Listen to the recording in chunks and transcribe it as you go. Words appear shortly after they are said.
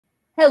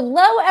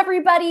Hello,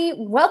 everybody.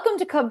 Welcome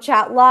to Cub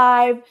Chat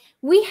Live.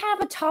 We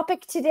have a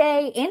topic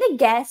today and a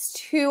guest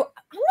who I'm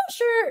not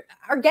sure,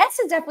 our guest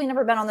has definitely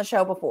never been on the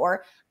show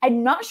before.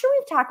 I'm not sure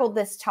we've tackled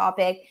this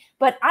topic,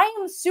 but I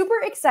am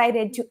super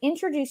excited to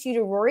introduce you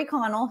to Rory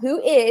Connell,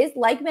 who is,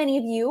 like many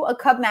of you, a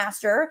Cub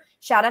Master.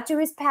 Shout out to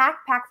his pack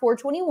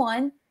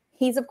 421.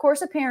 He's, of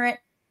course, a parent.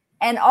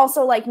 And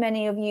also, like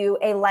many of you,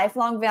 a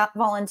lifelong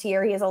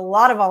volunteer. He has a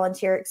lot of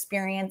volunteer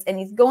experience, and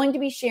he's going to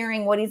be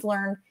sharing what he's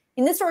learned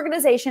in this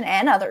organization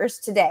and others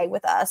today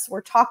with us.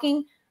 We're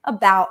talking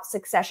about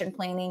succession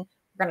planning.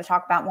 We're going to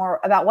talk about more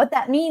about what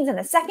that means in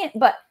a second.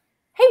 But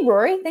hey,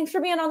 Rory, thanks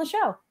for being on the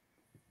show.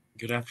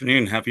 Good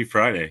afternoon. Happy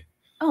Friday.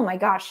 Oh my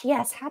gosh.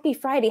 Yes. Happy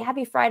Friday.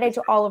 Happy Friday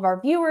to all of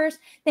our viewers.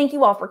 Thank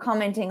you all for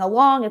commenting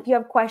along. If you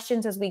have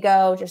questions as we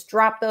go, just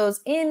drop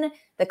those in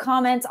the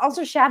comments.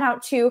 Also, shout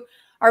out to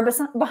our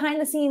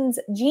behind the scenes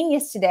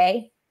genius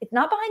today. It's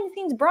not behind the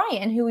scenes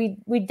Brian, who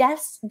we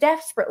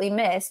desperately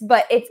miss,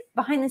 but it's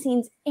behind the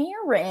scenes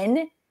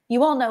Aaron.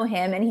 You all know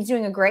him, and he's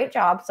doing a great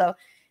job. So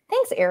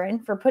thanks, Aaron,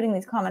 for putting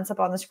these comments up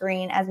on the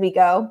screen as we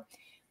go.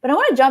 But I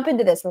want to jump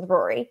into this with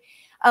Rory.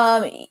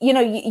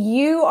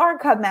 You are a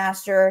Cub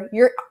Master.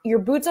 You're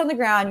boots on the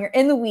ground. You're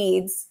in the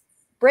weeds.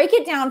 Break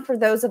it down for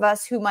those of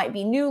us who might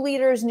be new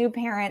leaders, new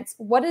parents.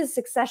 What does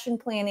succession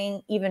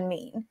planning even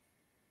mean?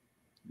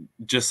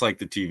 Just like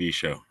the TV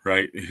show,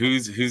 right?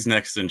 Who's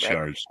next in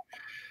charge?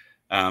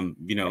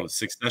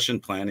 Succession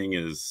planning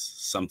is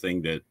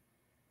something that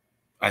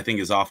I think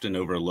is often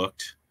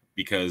overlooked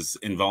because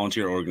in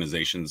volunteer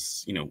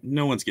organizations,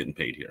 no one's getting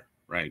paid here,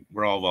 right?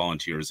 We're all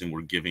volunteers and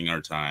we're giving our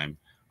time,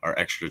 our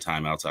extra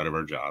time outside of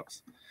our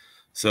jobs.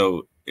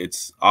 So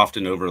it's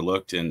often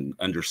overlooked and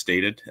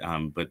understated,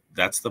 but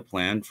that's the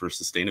plan for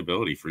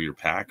sustainability for your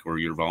pack or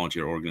your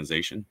volunteer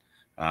organization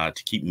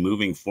to keep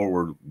moving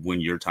forward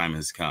when your time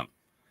has come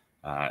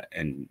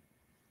and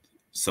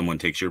someone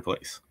takes your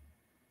place.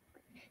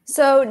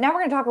 So now we're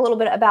going to talk a little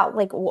bit about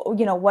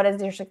what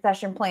is your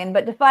succession plan,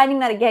 but defining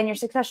that again, your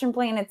succession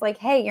plan, it's like,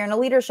 hey, you're in a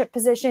leadership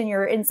position,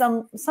 you're in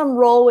some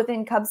role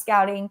within Cub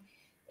Scouting.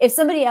 If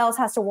somebody else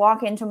has to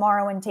walk in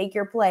tomorrow and take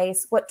your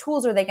place, what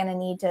tools are they going to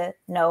need to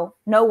know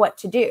what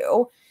to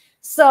do?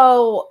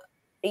 So,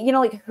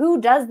 who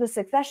does the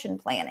succession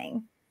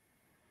planning?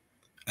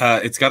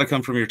 It's got to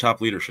come from your top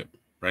leadership,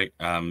 right?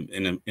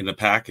 In the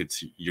pack,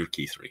 it's your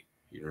key three,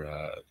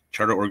 your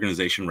charter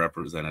organization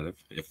representative,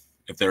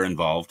 if they're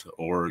involved,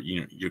 or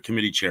your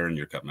committee chair and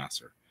your Cub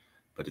Master.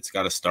 But it's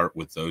got to start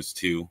with those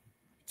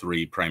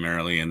three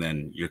primarily, and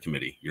then your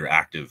committee, your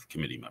active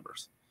committee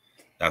members.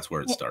 That's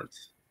where it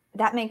starts.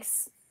 That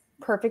makes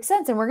perfect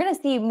sense. And we're going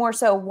to see more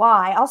so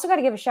why. Also got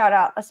to give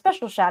a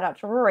special shout out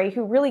to Rory,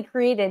 who really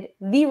created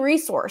the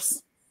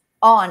resource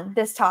on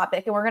this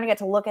topic. And we're going to get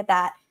to look at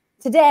that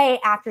today.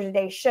 After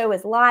today's show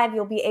is live,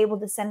 you'll be able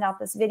to send out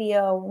this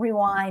video,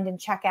 rewind,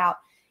 and check out,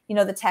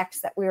 the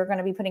text that we are going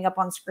to be putting up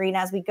on screen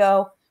as we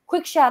go.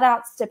 Quick shout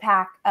outs to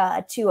Pack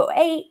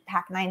 208,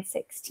 Pack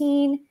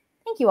 916.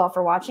 Thank you all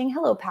for watching.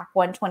 Hello, Pack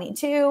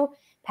 122,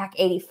 Pack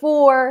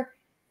 84,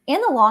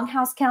 and the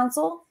Longhouse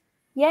Council.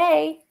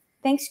 Yay.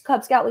 Thanks,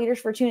 Cub Scout leaders,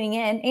 for tuning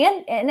in,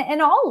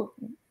 and all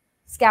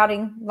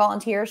scouting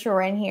volunteers who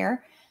are in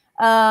here.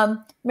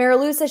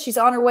 Marilou says she's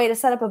on her way to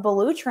set up a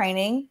Baloo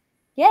training.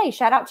 Yay.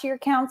 Shout out to your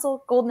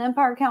council, Golden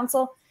Empire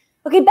Council.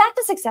 Okay, back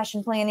to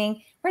succession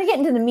planning. We're going to get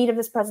into the meat of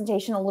this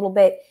presentation a little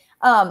bit.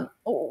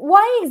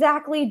 Why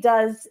exactly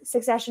does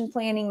succession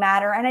planning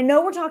matter? And I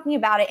know we're talking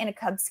about it in a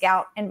Cub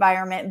Scout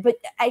environment, but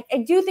I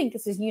do think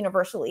this is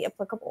universally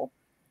applicable.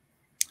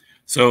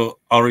 So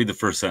I'll read the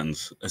first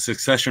sentence. A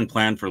succession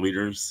plan for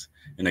leaders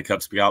in a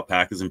Cub Scout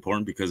pack is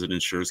important because it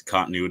ensures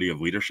continuity of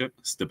leadership,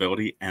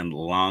 stability, and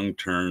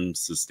long-term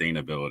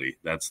sustainability.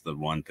 That's the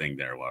one thing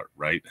there,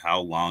 right? How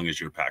long is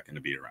your pack going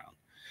to be around?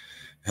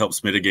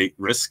 Helps mitigate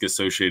risk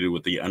associated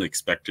with the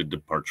unexpected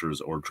departures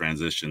or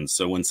transitions.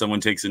 So when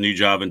someone takes a new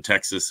job in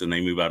Texas and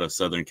they move out of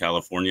Southern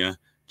California,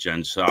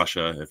 Jen,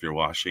 Sasha, if you're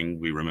watching,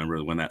 we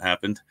remember when that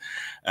happened.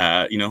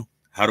 How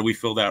do we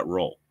fill that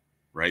role,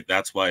 right?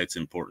 That's why it's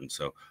important.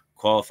 So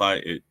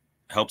it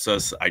helps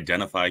us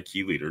identify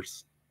key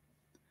leaders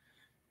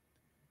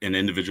and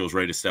individuals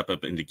ready to step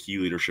up into key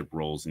leadership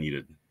roles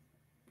needed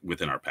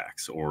within our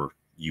packs or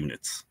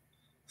units.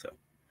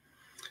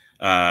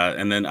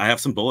 And then I have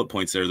some bullet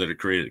points there that are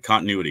created.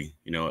 Continuity.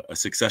 A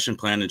succession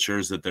plan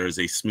ensures that there is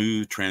a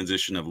smooth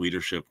transition of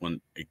leadership when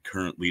a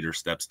current leader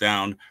steps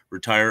down,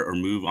 retire, or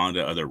move on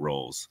to other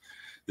roles.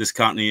 This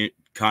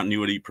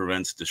continuity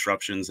prevents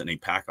disruptions in a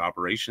pack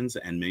operations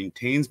and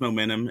maintains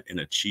momentum in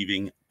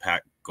achieving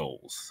pack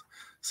goals.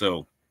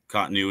 So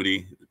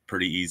continuity,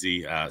 pretty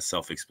easy,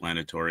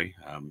 self-explanatory.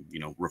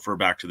 Refer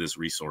back to this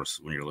resource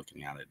when you're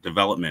looking at it.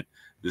 Development.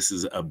 This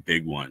is a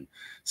big one.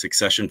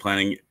 Succession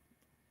planning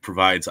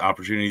provides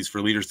opportunities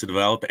for leaders to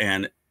develop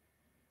and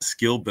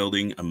skill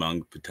building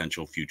among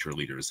potential future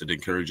leaders. It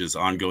encourages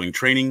ongoing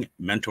training,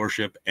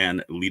 mentorship,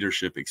 and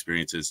leadership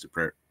experiences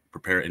to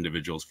prepare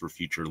individuals for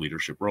future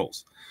leadership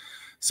roles.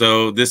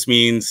 So this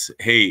means,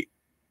 hey,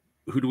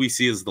 who do we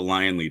see as the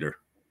lion leader,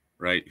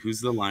 right?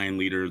 Who's the line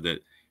leader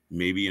that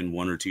maybe in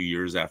 1 or 2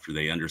 years after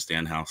they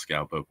understand how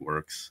Scout Book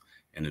works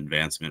and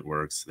advancement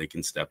works, they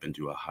can step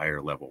into a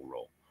higher level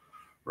role,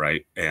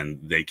 right? And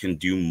they can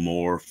do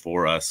more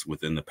for us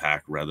within the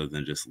pack rather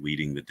than just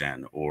leading the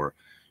den. Or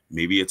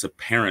maybe it's a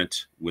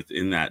parent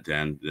within that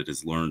den that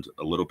has learned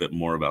a little bit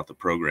more about the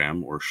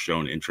program or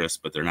shown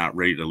interest, but they're not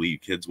ready to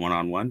lead kids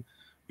one-on-one.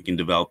 We can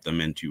develop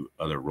them into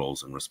other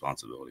roles and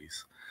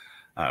responsibilities.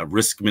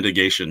 Risk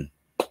mitigation.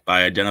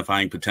 By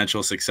identifying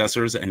potential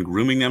successors and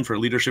grooming them for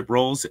leadership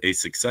roles, a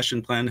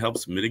succession plan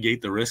helps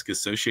mitigate the risk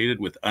associated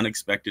with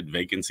unexpected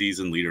vacancies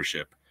in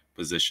leadership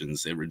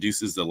positions. It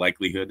reduces the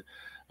likelihood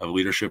of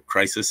leadership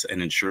crisis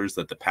and ensures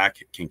that the pack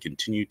can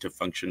continue to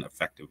function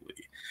effectively.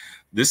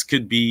 This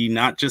could be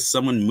not just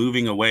someone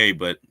moving away,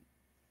 but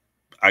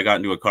I got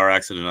into a car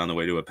accident on the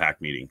way to a pack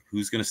meeting.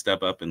 Who's going to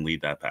step up and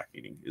lead that pack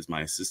meeting? Is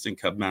my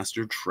assistant cub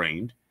master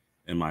trained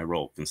in my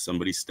role? Can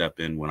somebody step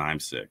in when I'm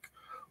sick?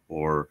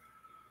 Or,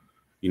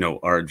 you know,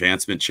 our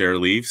advancement chair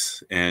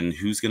leaves, and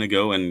who's going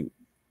to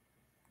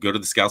go to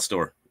the Scout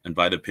store and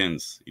buy the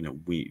pins? You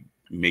know,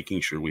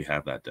 making sure we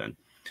have that done.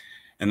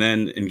 And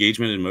then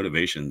engagement and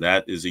motivation.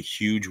 That is a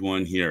huge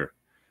one here.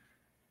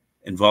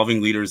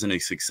 Involving leaders in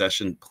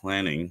succession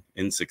planning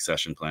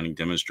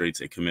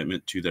demonstrates a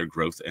commitment to their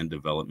growth and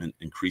development,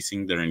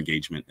 increasing their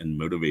engagement and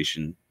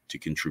motivation to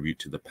contribute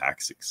to the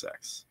pack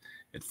success.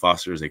 It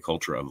fosters a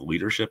culture of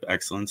leadership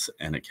excellence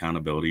and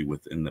accountability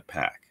within the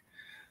pack.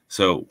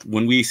 So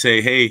when we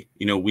say, hey,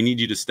 you know, we need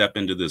you to step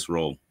into this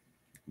role,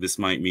 this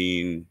might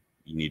mean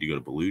you need to go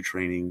to Baloo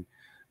training,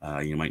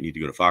 you might need to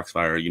go to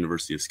Foxfire,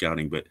 University of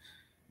Scouting, but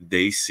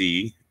they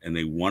see and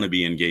they want to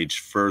be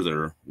engaged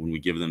further when we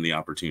give them the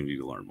opportunity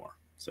to learn more.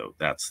 So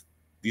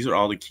these are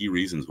all the key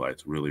reasons why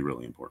it's really,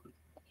 really important.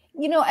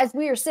 You know, as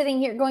we are sitting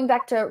here, going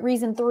back to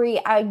reason 3,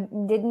 I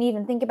didn't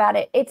even think about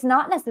it. It's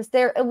not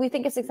necessarily, we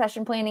think of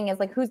succession planning as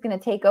like who's going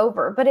to take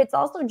over, but it's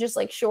also just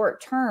like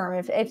short term.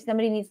 If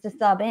somebody needs to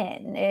sub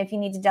in, if you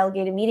need to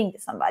delegate a meeting to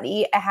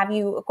somebody, have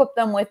you equipped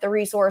them with the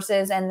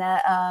resources and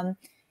the,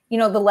 you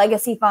know, the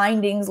legacy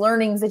findings,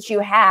 learnings that you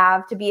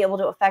have to be able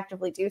to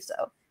effectively do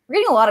so. We're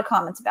getting a lot of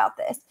comments about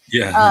this.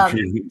 Yeah,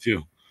 me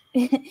too.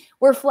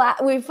 We're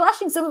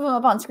flashing some of them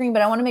up on screen,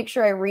 but I want to make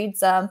sure I read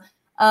some.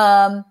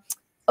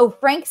 Oh,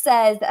 Frank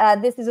says,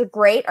 this is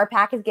great. Our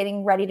pack is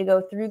getting ready to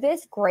go through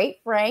this. Great,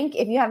 Frank.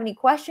 If you have any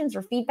questions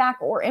or feedback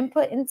or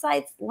input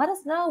insights, let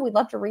us know. We'd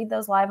love to read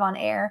those live on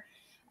air.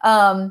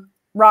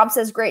 Rob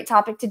says, great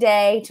topic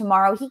today.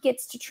 Tomorrow he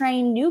gets to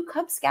train new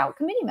Cub Scout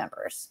committee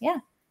members. Yeah.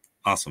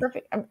 Awesome.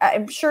 Perfect.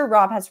 I'm sure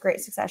Rob has a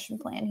great succession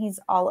plan. He's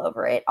all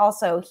over it.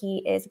 Also, he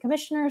is a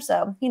commissioner,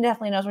 so he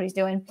definitely knows what he's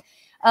doing.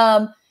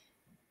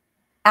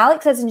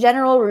 Alex says, in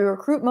general, we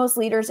recruit most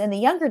leaders in the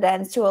younger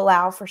dens to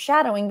allow for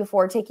shadowing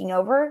before taking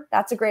over.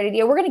 That's a great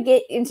idea. We're going to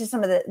get into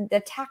some of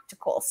the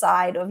tactical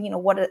side of, you know,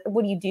 what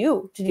do you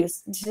do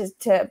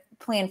to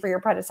plan for your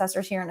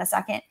predecessors here in a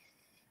second.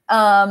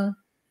 I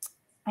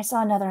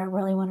saw another I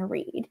really want to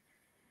read.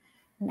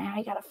 Now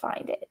I got to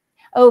find it.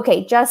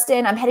 Okay,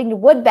 Justin, I'm heading to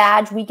Wood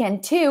Badge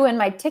weekend 2, and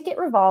my ticket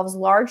revolves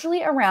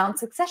largely around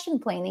succession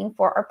planning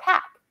for our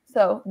pack.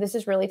 So this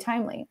is really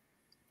timely.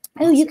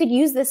 Oh, you could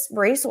use this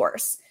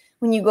resource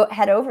when you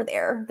head over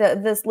there.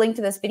 This link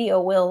to this video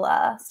will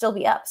still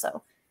be up.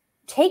 So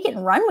take it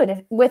and run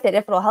with it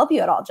if it'll help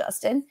you at all,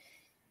 Justin.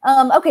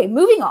 Okay,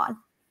 moving on.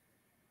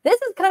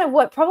 This is kind of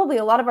what probably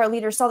a lot of our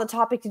leaders saw the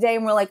topic today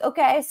and we're like,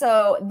 okay,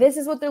 so this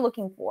is what they're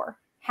looking for.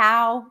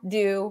 How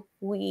do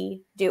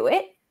we do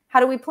it? How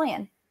do we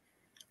plan?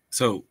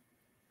 So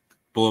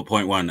bullet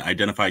point 1,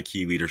 identify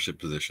key leadership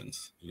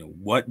positions. You know,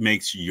 what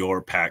makes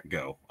your pack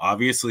go?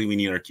 Obviously, we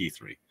need our key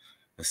 3.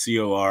 A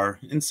COR,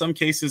 in some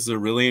cases, they're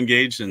really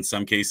engaged. In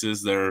some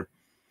cases, they're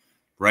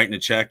writing a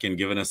check and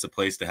giving us a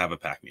place to have a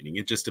pack meeting.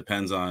 It just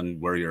depends on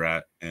where you're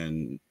at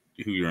and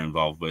who you're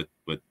involved with.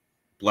 But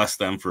bless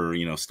them for,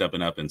 you know,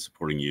 stepping up and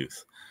supporting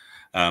youth.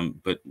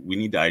 But we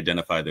need to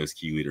identify those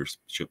key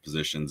leadership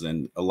positions.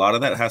 And a lot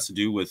of that has to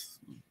do with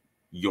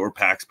your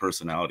pack's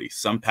personality.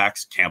 Some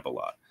packs camp a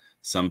lot.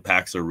 Some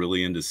packs are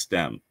really into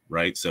STEM,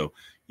 right? So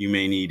you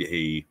may need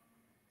a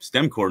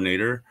STEM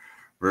coordinator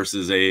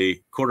versus a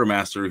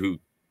quartermaster who,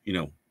 you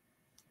know,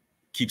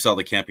 keeps all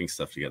the camping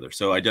stuff together.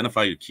 So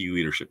identify your key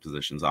leadership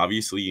positions.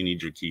 Obviously, you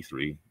need your key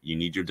 3. You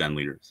need your den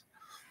leaders.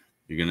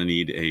 You're going to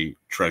need a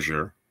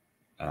treasurer,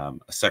 a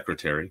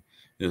secretary.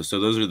 You know,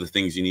 so those are the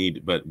things you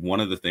need. But one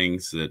of the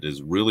things that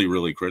is really,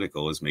 really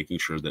critical is making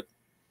sure that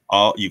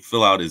you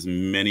fill out as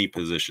many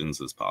positions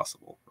as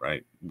possible,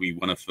 right? We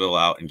want to fill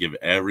out and give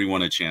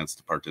everyone a chance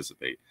to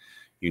participate.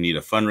 You need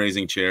a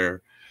fundraising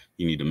chair.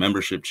 You need a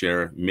membership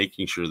chair,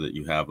 making sure that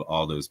you have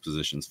all those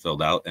positions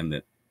filled out and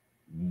that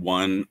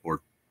one or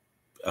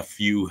a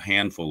few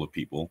handful of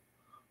people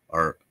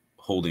are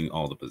holding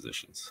all the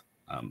positions.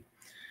 And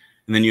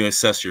then you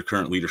assess your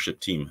current leadership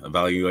team,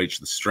 evaluate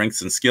the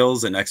strengths and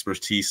skills and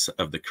expertise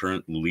of the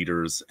current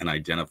leaders, and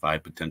identify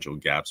potential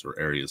gaps or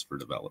areas for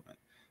development.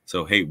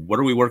 So, hey, what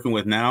are we working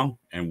with now,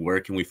 and where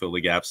can we fill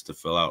the gaps to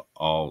fill out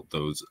all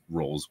those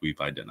roles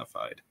we've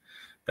identified?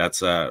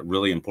 That's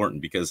really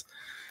important, because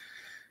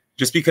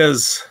just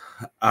because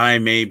I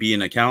may be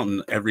an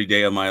accountant every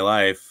day of my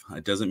life,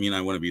 it doesn't mean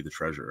I want to be the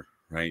treasurer,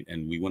 right?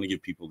 And we want to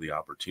give people the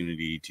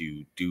opportunity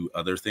to do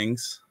other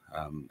things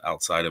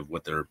outside of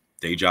what their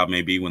day job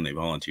may be when they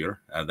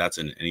volunteer. That's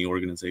in any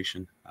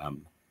organization.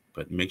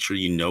 But make sure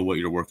you know what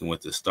you're working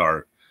with to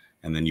start,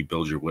 and then you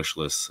build your wish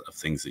list of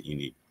things that you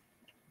need.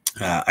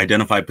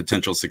 Identify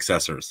potential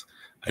successors.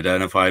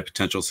 Identify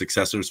potential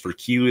successors for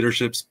key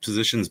leadership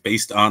positions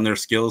based on their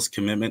skills,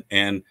 commitment,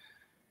 and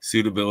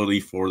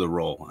suitability for the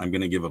role. I'm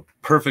going to give a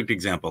perfect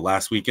example.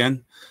 Last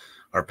weekend,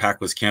 our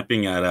pack was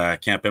camping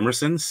at Camp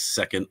Emerson's,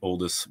 second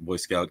oldest Boy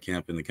Scout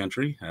camp in the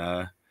country.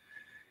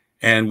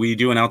 And we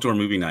do an outdoor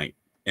movie night.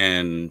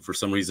 And for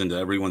some reason,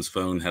 everyone's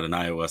phone had an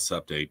iOS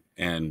update,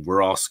 and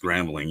we're all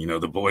scrambling. You know,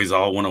 the boys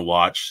all want to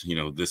watch, you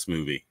know, this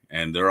movie,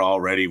 and they're all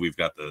ready. We've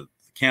got the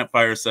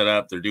campfire set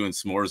up. They're doing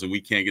s'mores, and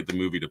we can't get the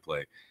movie to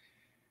play.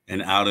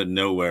 And out of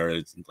nowhere,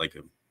 it's like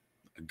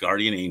a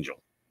guardian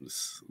angel.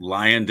 This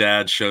lion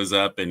dad shows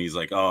up, and he's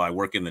like, "Oh, I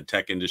work in the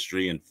tech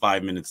industry." And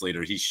 5 minutes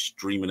later, he's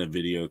streaming a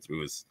video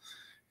through his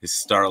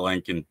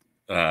Starlink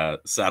and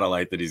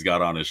satellite that he's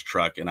got on his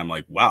truck. And I'm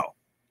like, wow,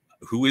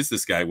 who is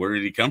this guy? Where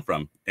did he come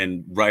from?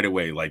 And right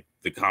away, like,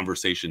 the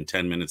conversation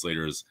 10 minutes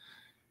later is,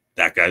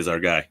 that guy's our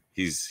guy.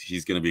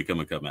 He's going to become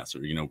a Cub Master.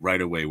 You know,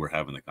 right away, we're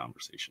having the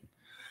conversation.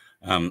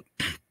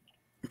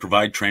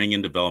 Provide training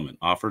and development.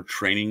 Offer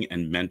training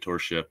and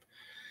mentorship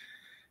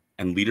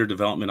and leader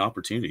development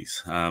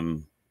opportunities.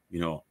 You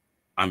know,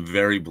 I'm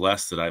very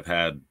blessed that I've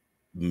had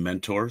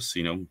mentors.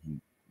 You know,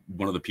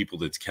 one of the people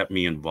that's kept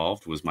me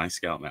involved was my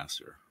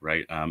Scoutmaster,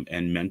 right?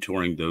 And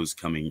mentoring those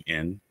coming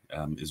in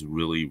is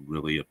really,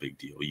 really a big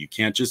deal. You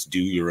can't just do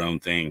your own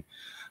thing.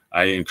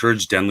 I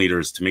encourage den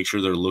leaders to make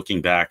sure they're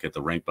looking back at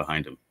the rank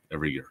behind them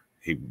every year.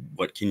 Hey,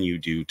 what can you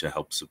do to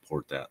help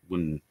support that?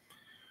 When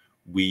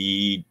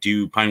we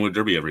do Pinewood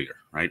Derby every year,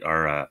 right?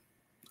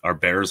 Our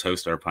Bears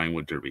host our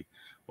Pinewood Derby.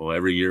 Well,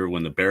 every year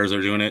when the Bears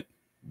are doing it,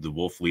 the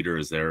Wolf leader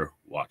is there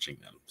watching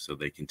them, so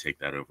they can take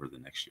that over the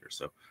next year.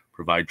 So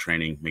provide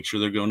training, make sure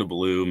they're going to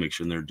Blue, make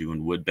sure they're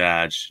doing Wood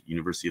Badge,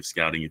 University of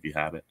Scouting if you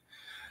have it.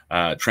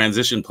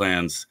 Transition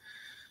plans.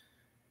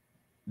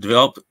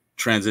 Develop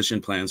transition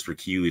plans for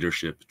key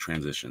leadership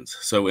transitions.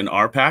 So in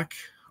our pack,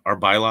 our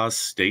bylaws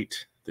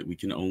state that we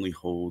can only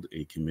hold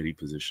a committee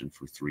position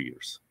for 3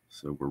 years.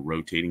 So we're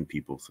rotating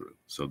people through.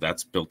 So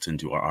that's built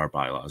into our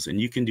bylaws, and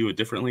you can do it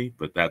differently,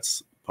 but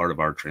that's part of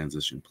our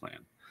transition plan.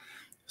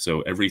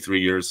 So every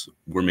 3 years,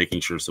 we're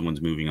making sure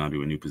someone's moving on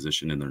to a new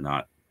position and they're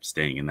not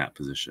staying in that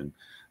position.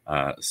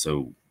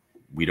 So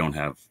we don't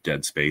have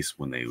dead space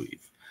when they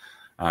leave.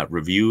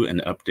 Review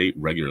and update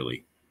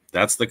regularly.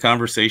 That's the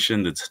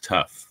conversation that's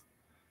tough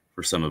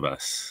for some of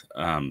us.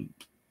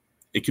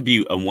 It could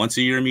be a once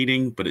a year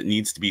meeting, but it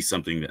needs to be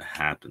something that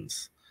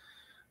happens.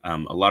 A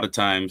lot of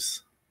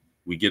times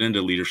we get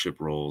into leadership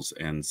roles,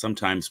 and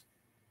sometimes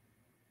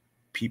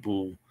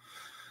people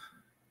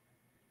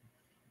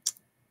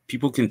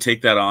can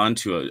take that on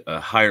to a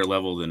higher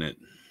level than it,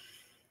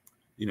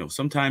 you know,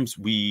 sometimes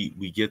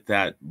we get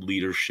that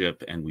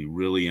leadership and we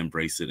really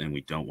embrace it and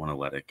we don't want to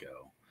let it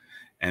go.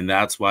 And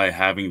that's why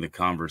having the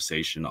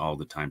conversation all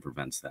the time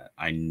prevents that.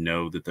 I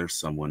know that there's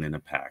someone in a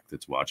pack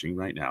that's watching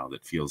right now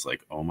that feels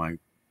like, oh my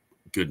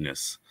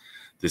goodness,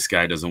 this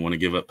guy doesn't want to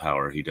give up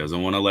power. He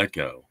doesn't want to let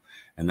go.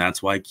 And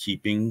that's why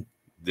keeping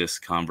this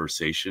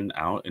conversation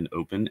out and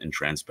open and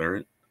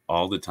transparent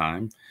all the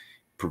time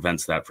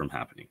prevents that from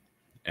happening.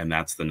 And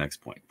that's the next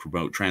point.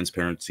 Promote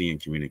transparency and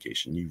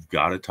communication. You've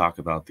got to talk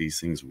about these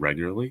things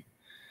regularly.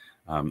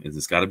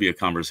 It's got to be a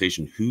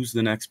conversation. Who's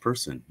the next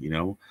person? You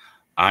know,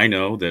 I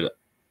know that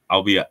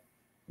I'll be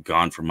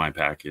gone from my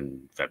pack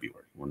in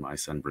February when my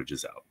son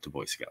bridges out to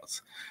Boy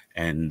Scouts.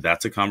 And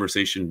that's a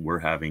conversation we're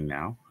having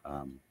now.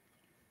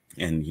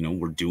 And, you know,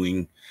 we're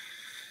doing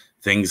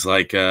things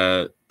like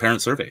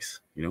parent surveys.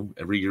 You know,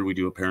 every year we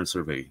do a parent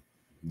survey.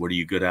 What are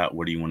you good at?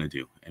 What do you want to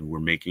do? And we're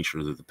making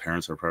sure that the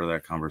parents are part of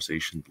that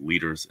conversation, the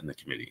leaders in the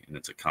committee, and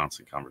it's a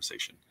constant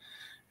conversation.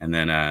 And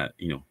then,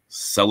 you know,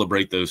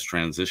 celebrate those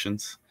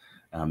transitions.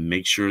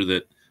 Make sure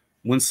that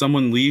when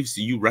someone leaves,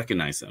 you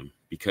recognize them,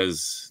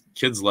 because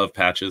kids love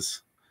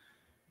patches,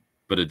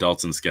 but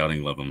adults in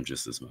scouting love them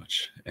just as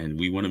much. And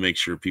we want to make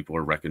sure people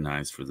are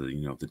recognized for the,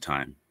 you know, the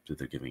time that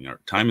they're giving. Our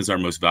time is our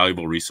most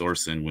valuable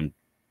resource. And when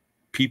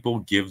people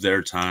give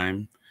their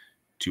time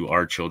to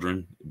our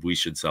children, we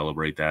should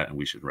celebrate that and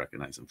we should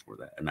recognize them for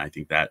that. And I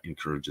think that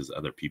encourages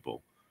other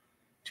people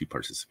to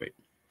participate.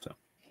 So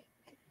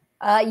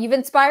you've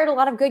inspired a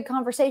lot of good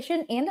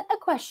conversation and a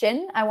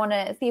question I want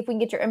to see if we can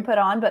get your input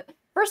on. But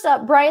first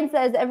up, Brian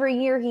says every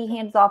year he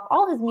hands off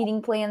all his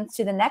meeting plans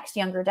to the next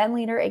younger den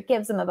leader. It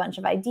gives them a bunch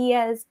of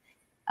ideas.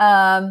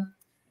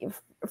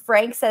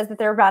 Frank says that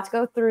they're about to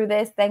go through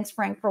this. Thanks,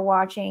 Frank, for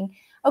watching.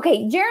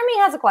 Okay, Jeremy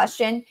has a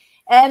question.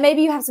 And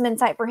maybe you have some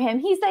insight for him.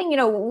 He's saying, you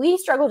know, we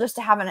struggle just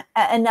to have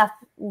enough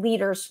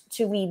leaders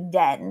to lead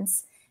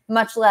dens,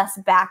 much less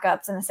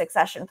backups in a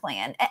succession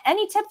plan.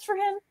 Any tips for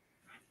him?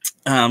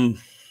 I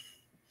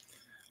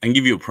can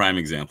give you a prime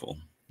example.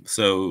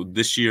 So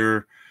this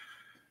year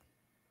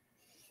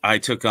I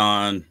took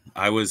on,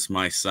 I was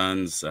my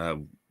son's, I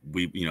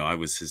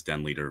was his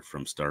den leader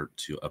from start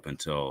to up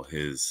until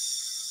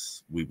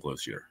his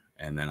Weeblos year.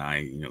 And then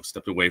I,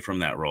 stepped away from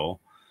that role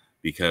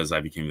because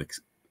I became the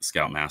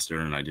scout master,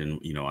 and I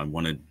didn't, I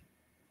wanted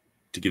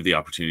to give the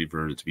opportunity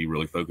for it to be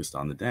really focused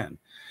on the den.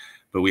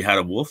 But we had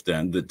a wolf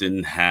den that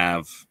didn't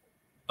have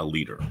a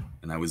leader,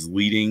 and I was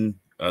leading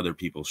other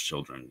people's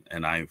children.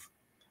 And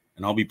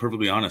I'll be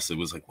perfectly honest, it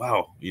was like,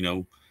 wow,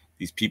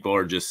 these people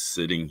are just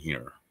sitting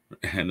here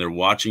and they're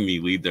watching me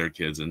lead their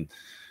kids. And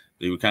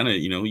they would kind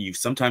of,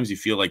 sometimes you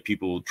feel like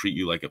people will treat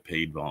you like a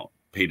paid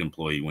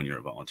employee when you're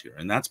a volunteer.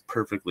 And that's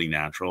perfectly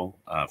natural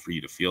for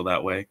you to feel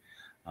that way.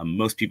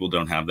 Most people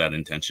don't have that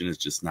intention. It's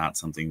just not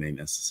something they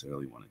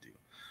necessarily want to do.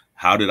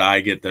 How did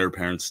I get their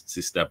parents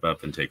to step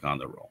up and take on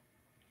the role?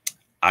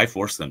 I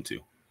forced them to.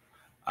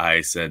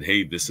 I said,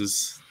 hey, this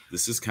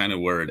is kind of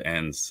where it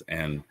ends.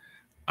 And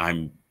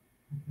I'm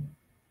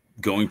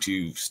going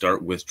to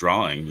start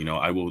withdrawing.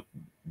 I will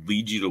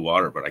lead you to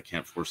water, but I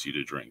can't force you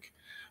to drink.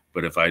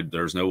 But if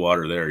there's no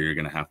water there, you're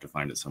going to have to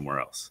find it somewhere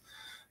else.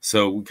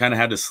 So we kind of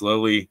had to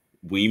slowly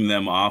wean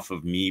them off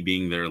of me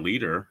being their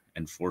leader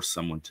and force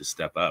someone to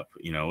step up,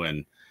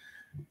 and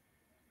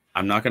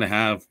I'm not going to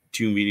have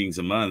 2 meetings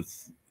a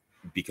month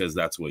because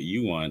that's what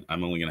you want.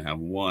 I'm only going to have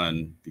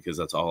 1 because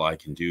that's all I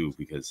can do,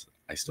 because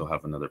I still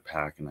have another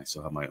pack and I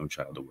still have my own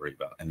child to worry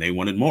about. And they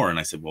wanted more. And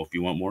I said, well, if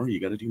you want more,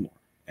 you got to do more.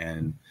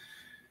 And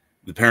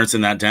the parents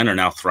in that den are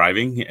now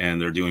thriving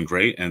and they're doing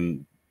great.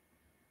 And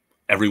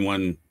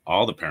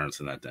all the parents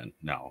in that den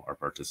now are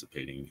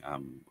participating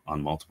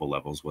on multiple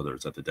levels, whether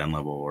it's at the den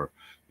level or,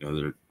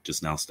 they're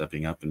just now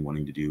stepping up and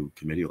wanting to do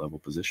committee level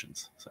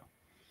positions. So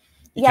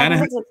you kind of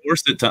have to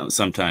force it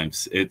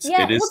sometimes. It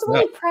is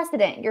really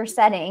precedent you're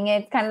setting.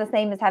 It's kind of the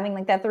same as having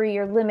like that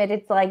 3-year limit.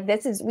 It's like,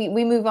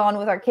 we move on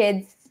with our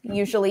kids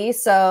usually.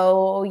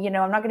 So, I'm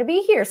not going to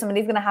be here.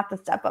 Somebody's going to have to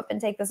step up and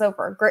take this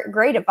over.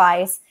 Great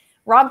advice.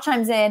 Rob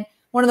chimes in.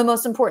 One of the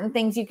most important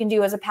things you can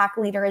do as a pack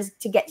leader is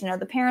to get to know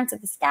the parents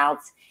of the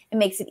scouts. It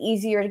makes it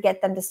easier to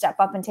get them to step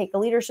up and take a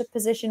leadership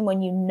position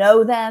when you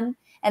know them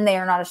and they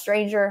are not a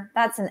stranger.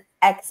 That's an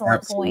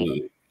excellent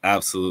point.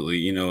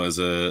 Absolutely. As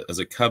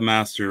a Cub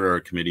master or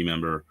a committee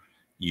member,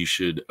 you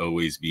should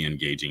always be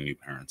engaging new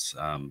parents.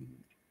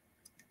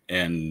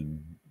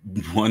 And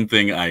one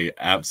thing I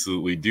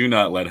absolutely do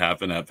not let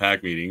happen at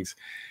pack meetings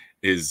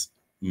is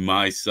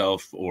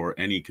myself or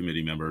any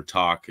committee member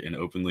talk and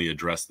openly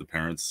address the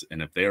parents.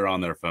 And if they're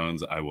on their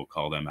phones, I will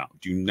call them out.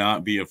 Do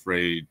not be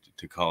afraid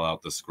to call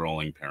out the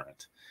scrolling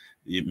parent.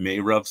 It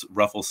may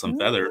ruffle some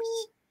feathers,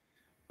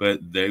 but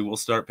they will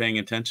start paying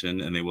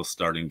attention and they will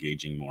start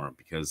engaging more,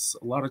 because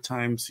a lot of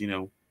times,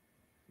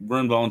 we're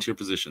in volunteer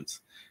positions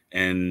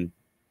and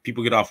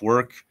people get off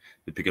work,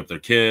 they pick up their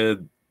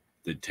kid,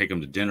 they take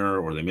them to dinner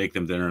or they make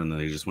them dinner and then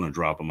they just want to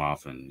drop them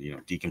off and,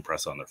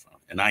 decompress on their phone.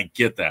 And I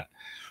get that.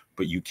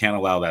 But you can't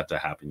allow that to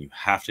happen. You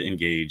have to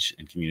engage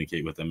and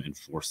communicate with them and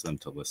force them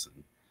to listen,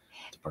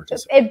 to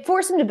participate. And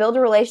force them to build a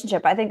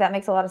relationship. I think that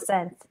makes a lot of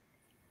sense.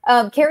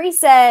 Carrie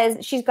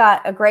says she's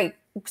got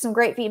some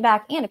great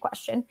feedback and a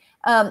question.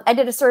 I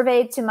did a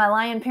survey to my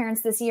Lion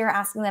parents this year,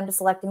 asking them to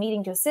select a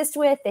meeting to assist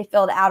with. They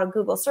filled out a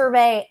Google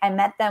survey. I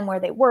met them where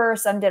they were.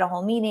 Some did a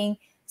whole meeting.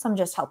 Some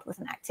just helped with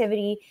an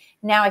activity.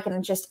 Now I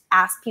can just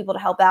ask people to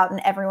help out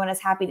and everyone is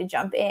happy to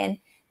jump in.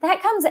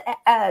 That comes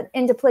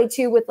into play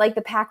too with like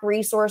the pack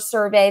resource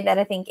survey that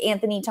I think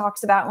Anthony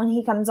talks about when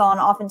he comes on.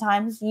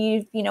 Oftentimes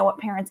you know what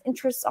parents'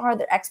 interests are,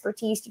 their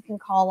expertise. You can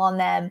call on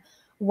them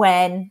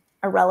when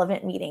a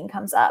relevant meeting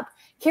comes up.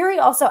 Carrie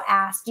also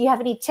asked, do you have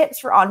any tips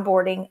for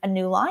onboarding a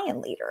new Lion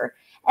leader?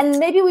 And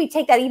maybe we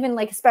take that even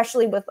like,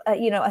 especially with,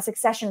 a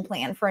succession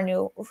plan for a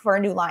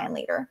new Lion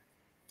leader.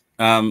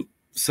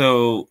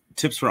 So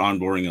tips for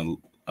onboarding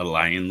a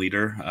Lion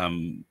leader.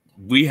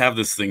 We have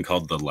this thing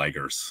called the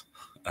Ligers.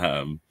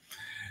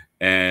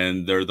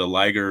 And they're the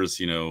Ligers,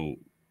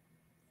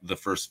 the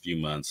first few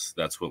months.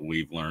 That's what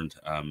we've learned.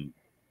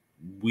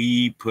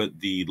 We put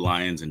the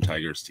Lions and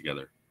Tigers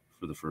together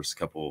for the first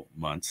couple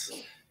months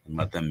and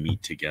let them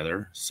meet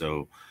together.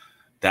 So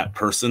that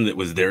person that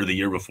was there the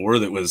year before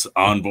that was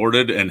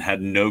onboarded and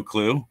had no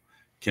clue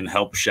can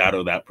help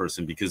shadow that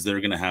person, because they're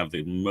going to have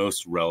the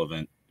most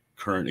relevant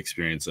current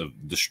experience of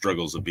the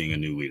struggles of being a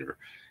new leader.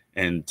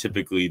 And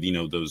typically,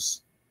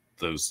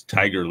 those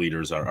Tiger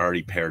leaders are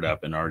already paired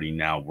up and already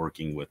now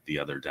working with the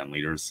other den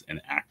leaders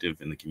and active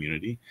in the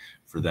community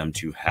for them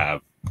to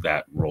have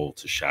that role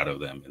to shadow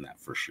them in that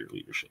first year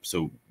leadership.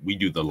 So we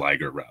do the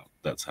Liger route.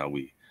 That's how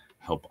we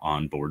help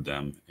onboard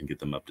them and get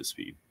them up to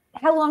speed.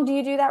 How long do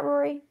you do that,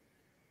 Rory?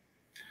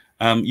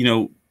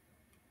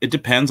 It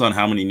depends on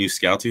how many new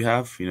scouts you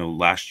have.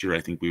 Last year,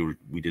 I think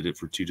we did it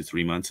for 2 to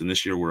 3 months. And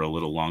this year we're a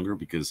little longer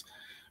because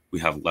we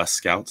have less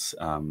scouts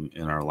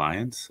in our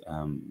Lions.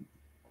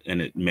 And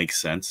it makes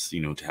sense,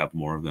 to have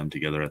more of them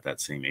together at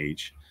that same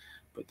age.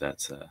 But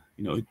that's,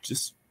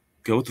 just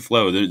go with the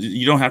flow.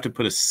 You don't have to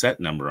put a set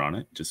number on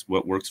it. Just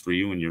what works for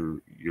you and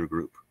your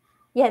group.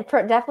 Yeah, it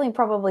definitely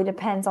probably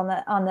depends on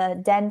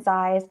the den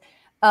size.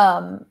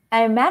 I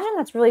imagine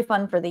that's really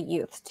fun for the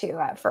youth too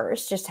at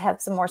first, just to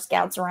have some more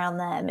scouts around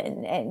them,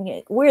 and you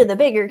know, we're the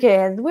bigger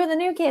kids, we're the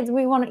new kids,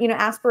 we want to, you know,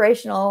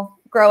 aspirational,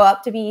 grow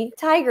up to be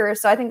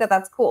tigers. So I think that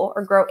that's cool,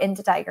 or grow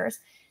into tigers.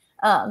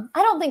 I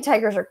don't think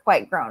tigers are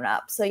quite grown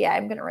up, so yeah,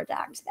 I'm going to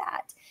redact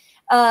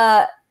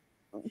that.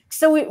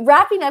 So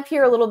wrapping up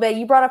here a little bit,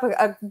 you brought up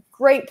a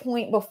great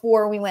point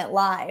before we went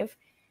live.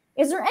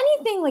 Is there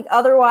anything like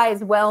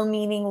otherwise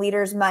well-meaning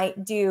leaders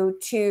might do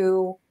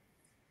to,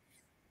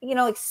 you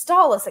know, like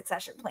stall a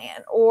succession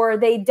plan, or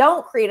they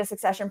don't create a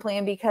succession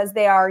plan because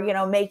they are, you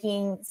know,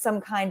 making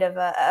some kind of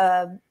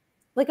a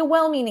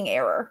well-meaning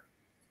error?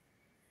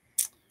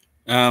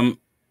 I'm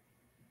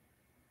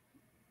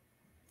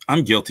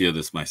guilty of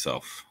this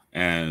myself,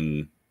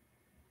 and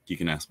you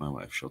can ask my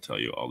wife; she'll tell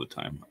you all the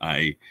time.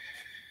 I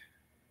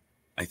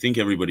think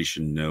everybody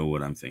should know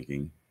what I'm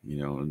thinking.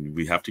 You know, and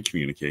we have to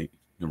communicate.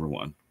 Number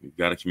one, we've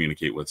got to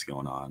communicate what's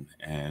going on,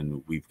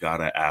 and we've got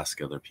to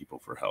ask other people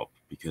for help,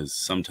 because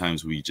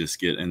sometimes we just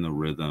get in the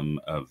rhythm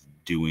of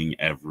doing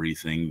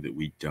everything that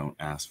we don't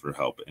ask for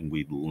help, and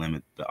we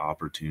limit the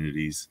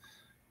opportunities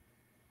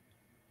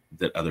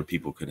that other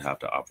people could have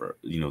to offer,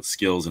 you know,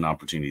 skills and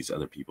opportunities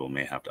other people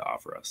may have to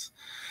offer us.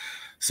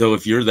 So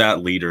if you're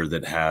that leader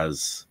that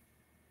has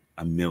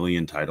a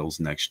million titles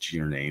next to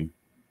your name,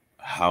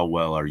 how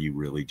well are you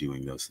really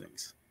doing those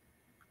things?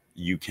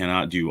 You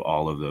cannot do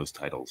all of those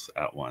titles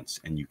at once,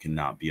 and you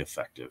cannot be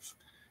effective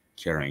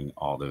carrying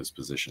all those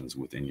positions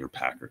within your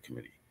pack or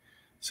committee.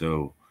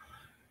 So,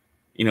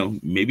 you know,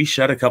 maybe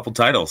shed a couple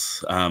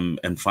titles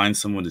and find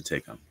someone to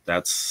take them.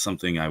 That's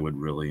something I would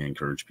really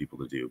encourage people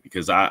to do,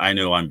 because I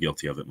know I'm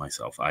guilty of it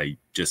myself.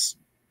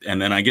 And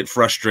then I get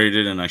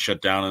frustrated and I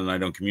shut down and I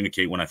don't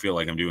communicate when I feel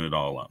like I'm doing it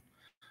all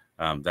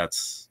alone.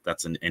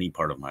 That's in any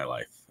part of my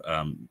life.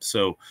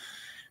 So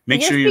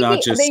make sure you're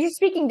not just... You're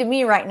speaking to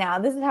me right now.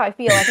 This is how I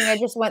feel. I think I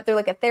just went through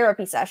like a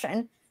therapy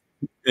session.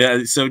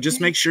 Yeah. So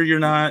just make sure you're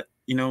not,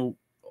 you know,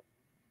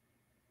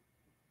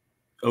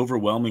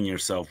 overwhelming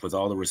yourself with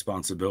all the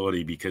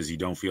responsibility because you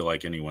don't feel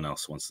like anyone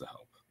else wants to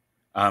help.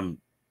 I'm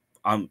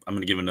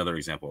going to give another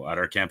example. At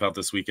our camp out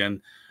this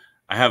weekend,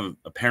 I have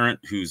a parent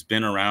who's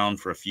been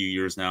around for a few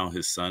years now.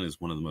 His son is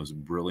one of the most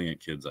brilliant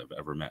kids I've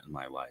ever met in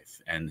my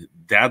life. And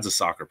dad's a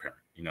soccer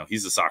parent. You know,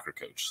 he's a soccer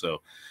coach.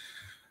 So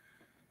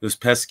those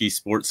pesky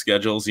sports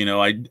schedules, you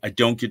know, I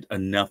don't get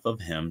enough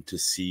of him to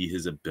see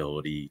his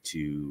ability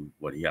to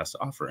what he has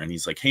to offer. And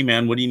he's like, hey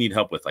man, what do you need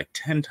help with? Like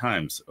 10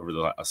 times over the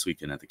last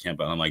weekend at the camp.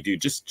 And I'm like,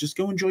 dude, just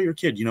go enjoy your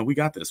kid. You know, we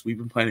got this. We've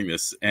been planning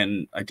this.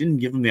 And I didn't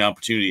give him the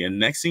opportunity. And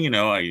next thing you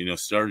know, I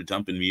started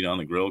dumping meat on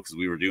the grill because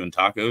we were doing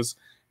tacos.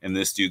 And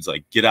this dude's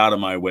like, get out of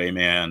my way,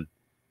 man.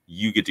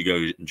 You get to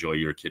go enjoy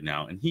your kid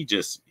now. And he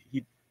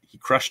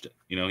crushed it.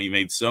 You know, he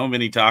made so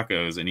many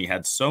tacos and he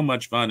had so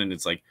much fun. And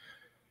it's like,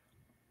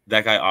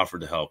 that guy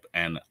offered to help,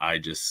 and I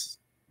just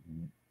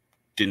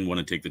didn't want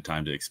to take the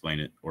time to explain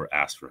it or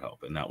ask for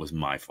help. And that was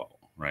my fault,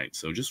 right?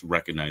 So just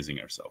recognizing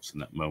ourselves in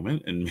that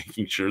moment and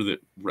making sure that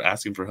we're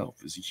asking for help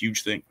is a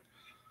huge thing.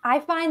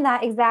 I find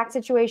that exact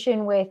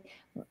situation with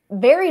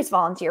various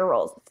volunteer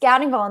roles,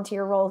 scouting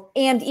volunteer roles,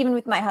 and even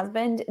with my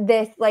husband,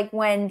 this, like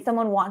when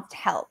someone wants to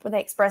help or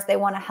they express they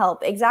want to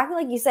help, exactly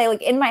like you say,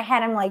 like in my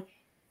head, I'm like,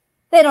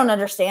 they don't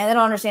understand. They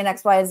don't understand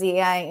X, Y, Z,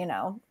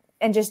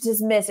 and just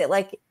dismiss it.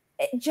 Like,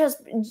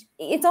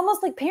 it's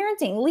almost like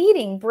parenting,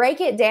 leading, break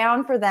it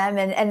down for them.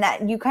 And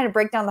that you kind of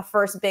break down the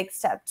first big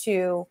step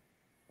to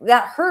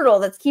that hurdle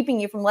that's keeping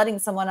you from letting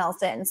someone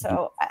else in.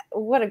 So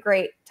what a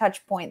great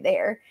touch point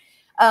there.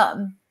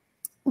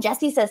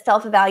 Jesse says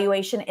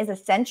self-evaluation is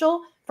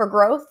essential for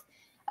growth.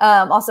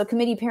 Also,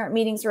 committee parent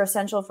meetings are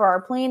essential for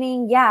our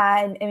planning.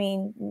 Yeah, I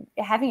mean,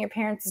 having your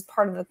parents as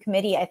part of the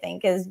committee, I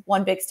think, is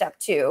one big step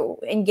to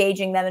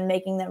engaging them and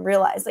making them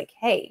realize, like,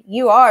 hey,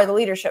 you are the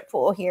leadership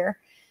pool here.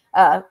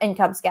 In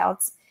Cub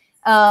Scouts.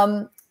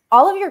 All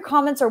of your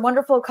comments are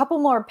wonderful. A couple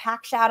more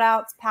pack shout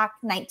outs. Pack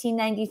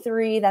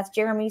 1993, that's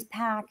Jeremy's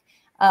pack.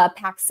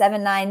 Pack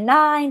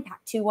 799, pack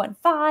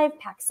 215,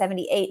 pack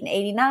 78 and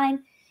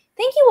 89.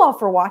 Thank you all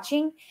for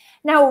watching.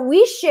 Now,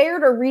 we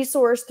shared a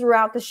resource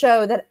throughout the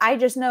show that I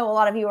just know a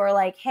lot of you are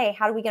like, hey,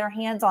 how do we get our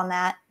hands on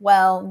that?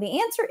 Well,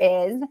 the answer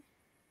is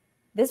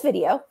this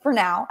video, for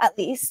now, at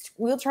least.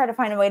 We'll try to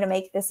find a way to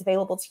make this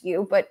available to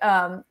you. But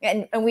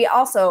and we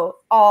also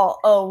all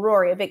owe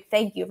Rory a big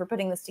thank you for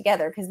putting this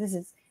together, because this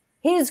is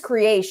his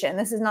creation.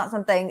 This is not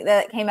something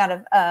that came out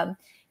of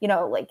it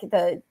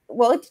did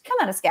come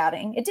out of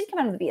scouting. It did come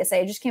out of the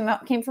BSA. It just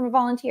came from a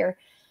volunteer.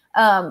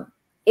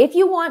 If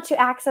you want to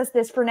access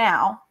this for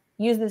now,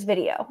 use this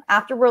video.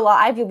 After we're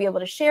live, you'll be able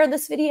to share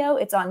this video.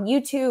 It's on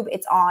YouTube.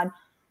 It's on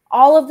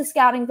all of the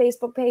scouting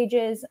Facebook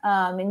pages,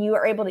 and you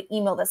are able to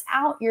email this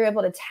out. You're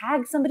able to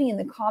tag somebody in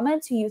the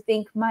comments who you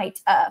think might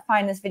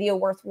find this video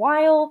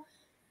worthwhile.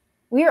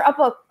 We are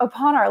up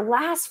upon our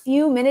last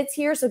few minutes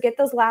here, so get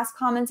those last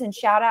comments and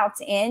shout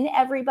outs in,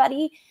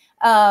 everybody.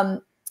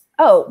 Brian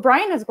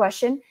has a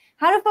question.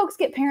 How do folks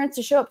get parents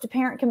to show up to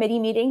parent committee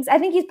meetings? I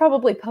think he's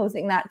probably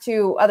posing that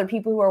to other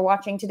people who are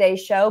watching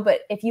today's show,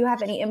 but if you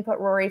have any input,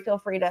 Rory, feel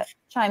free to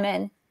chime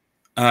in.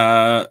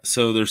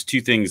 So there's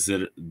two things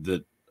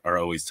that are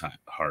always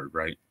hard,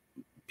 right?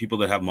 People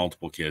that have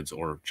multiple kids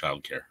or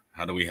childcare.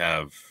 How do we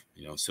have,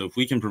 so if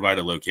we can provide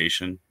a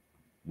location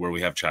where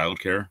we have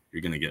childcare,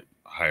 you're going to get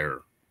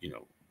higher,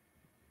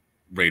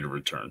 rate of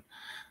return,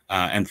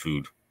 and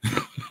food.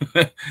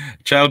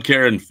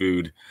 Childcare and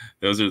food.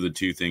 Those are the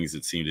two things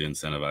that seem to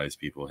incentivize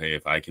people. Hey,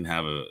 if I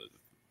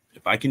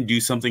can do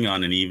something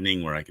on an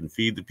evening where I can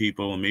feed the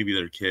people and maybe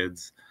their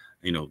kids,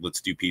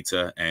 let's do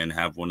pizza and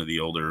have one of the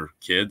older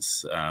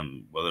kids,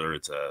 whether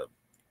it's a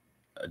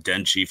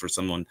den chief or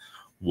someone,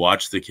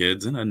 watch the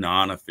kids in a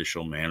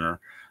non-official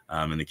manner,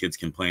 and the kids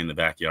can play in the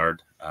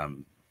backyard.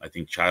 I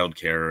think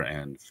childcare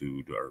and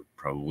food are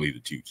probably the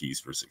two keys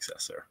for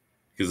success there,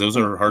 because those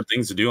are hard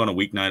things to do on a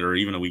weeknight or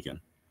even a weekend.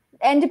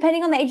 And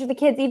depending on the age of the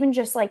kids, even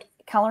just like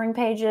coloring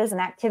pages, an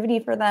activity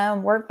for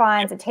them, word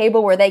finds, a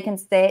table where they can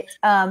sit.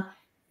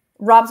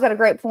 Rob's got a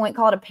great point.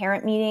 Call it a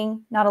parent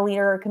meeting, not a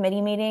leader or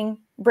committee meeting.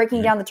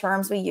 Breaking down the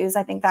terms we use,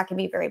 I think that can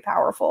be very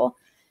powerful.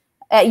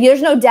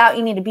 There's no doubt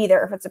you need to be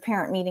there if it's a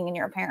parent meeting and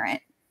you're a parent,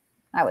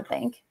 I would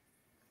think.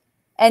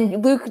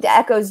 And Luke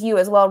echoes you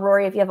as well,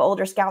 Rory. If you have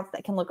older scouts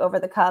that can look over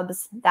the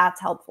Cubs,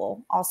 that's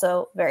helpful.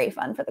 Also very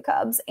fun for the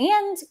Cubs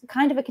and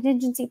kind of a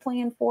contingency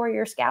plan for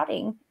your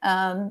scouting,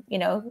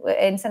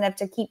 incentive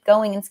to keep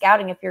going and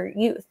scouting if you're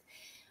youth.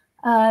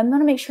 I'm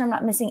going to make sure I'm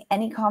not missing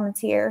any comments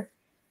here.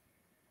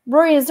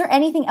 Rory, is there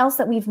anything else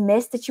that we've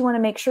missed that you want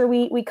to make sure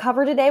we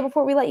cover today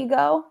before we let you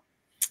go?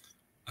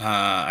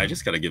 I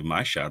just got to give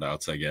my shout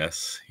outs, I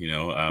guess.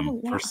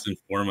 First and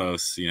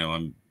foremost,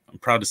 I'm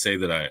proud to say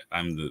that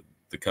I'm the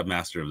Cub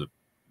Master of the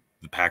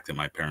pack that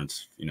my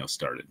parents,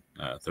 started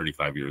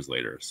 35 years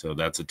later. So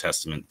that's a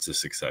testament to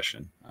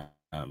succession.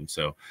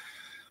 So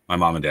my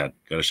mom and dad,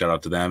 got a shout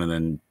out to them. And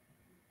then,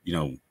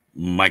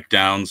 Mike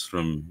Downs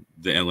from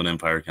the Inland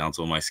Empire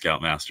Council, my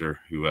Scoutmaster,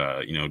 who,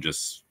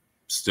 just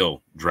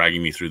still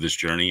dragging me through this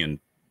journey and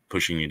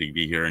pushing me to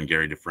be here, and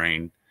Gary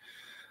Dufresne,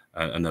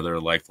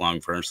 another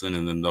lifelong person,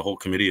 and then the whole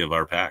committee of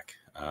our pack,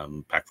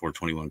 Pack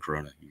 421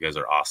 Corona. You guys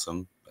are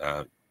awesome.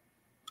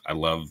 I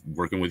love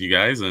working with you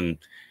guys, and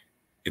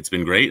it's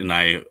been great. And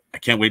I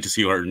can't wait to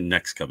see who our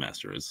next Cub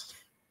Master is.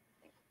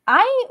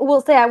 I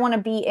will say I want to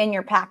be in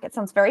your pack. It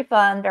sounds very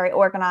fun, very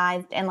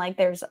organized, and like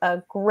there's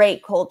a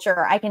great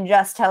culture. I can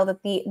just tell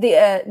that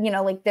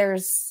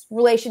there's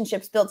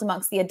relationships built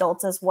amongst the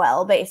adults as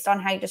well, based on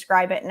how you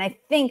describe it. And I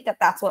think that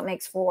that's what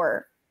makes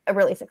for a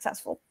really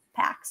successful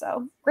pack.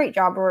 So great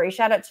job, Rory.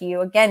 Shout out to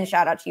you again.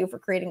 Shout out to you for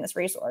creating this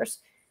resource.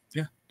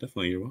 Yeah,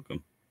 definitely. You're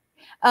welcome.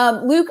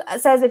 Luke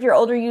says, if your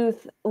older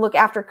youth look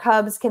after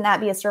Cubs, can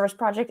that be a service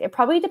project? It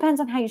probably depends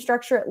on how you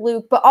structure it,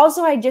 Luke. But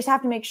also, I just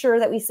have to make sure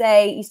that we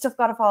say you still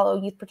got to follow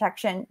youth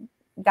protection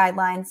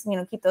guidelines,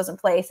 keep those in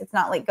place. It's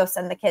not like go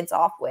send the kids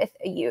off with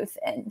a youth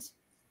and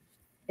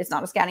it's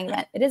not a scouting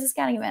event. It is a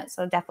scouting event.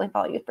 So definitely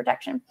follow youth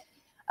protection.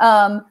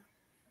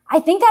 I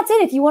think that's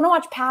it. If you want to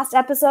watch past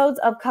episodes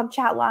of Cub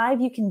Chat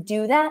Live, you can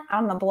do that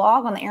on the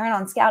blog, on the Aaron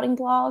on Scouting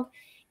blog.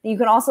 You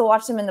can also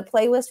watch them in the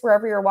playlist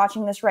wherever you're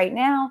watching this right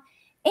now.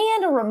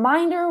 And a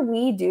reminder,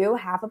 we do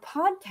have a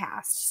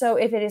podcast. So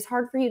if it is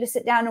hard for you to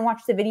sit down and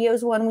watch the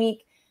videos one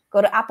week,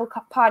 go to Apple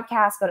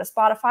Podcasts, go to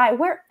Spotify,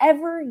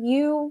 wherever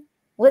you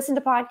listen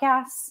to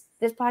podcasts.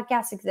 This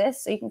podcast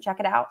exists, so you can check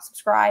it out,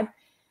 subscribe.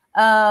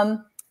 And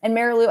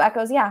Mary Lou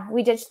echoes, yeah,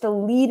 we ditched the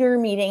leader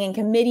meeting and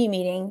committee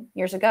meeting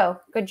years ago.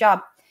 Good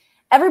job.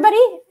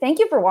 Everybody, thank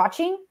you for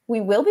watching.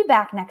 We will be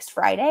back next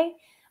Friday.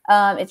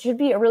 It should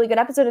be a really good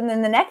episode. And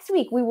then the next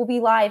week, we will be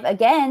live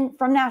again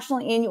from National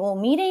Annual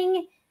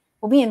Meeting.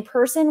 We'll be in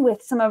person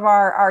with some of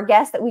our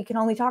guests that we can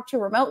only talk to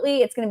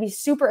remotely. It's going to be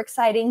super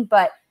exciting.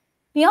 But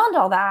beyond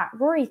all that,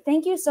 Rory,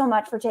 thank you so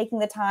much for taking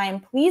the time.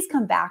 Please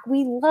come back.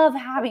 We love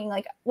having,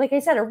 like I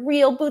said, a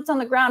real boots on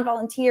the ground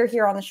volunteer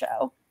here on the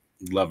show.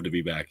 Love to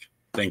be back.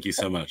 Thank you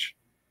so much.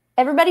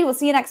 Everybody, we'll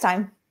see you next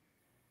time.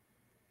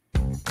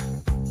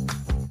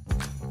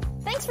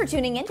 Thanks for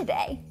tuning in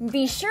today.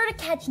 Be sure to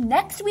catch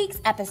next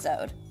week's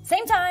episode.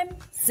 Same time,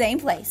 same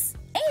place.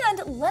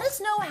 And let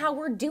us know how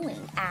we're doing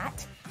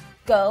at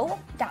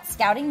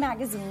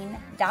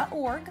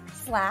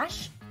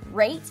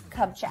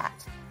go.scoutingmagazine.org/rate-cubchat.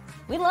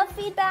 We love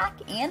feedback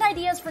and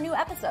ideas for new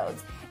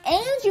episodes.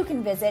 And you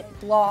can visit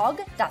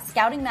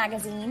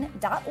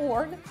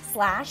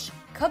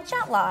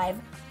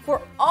blog.scoutingmagazine.org/cubchatlive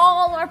for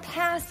all our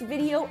past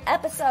video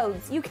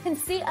episodes. You can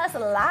see us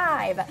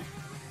live.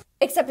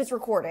 Except it's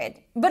recorded,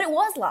 but it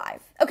was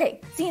live.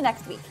 Okay, see you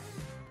next week.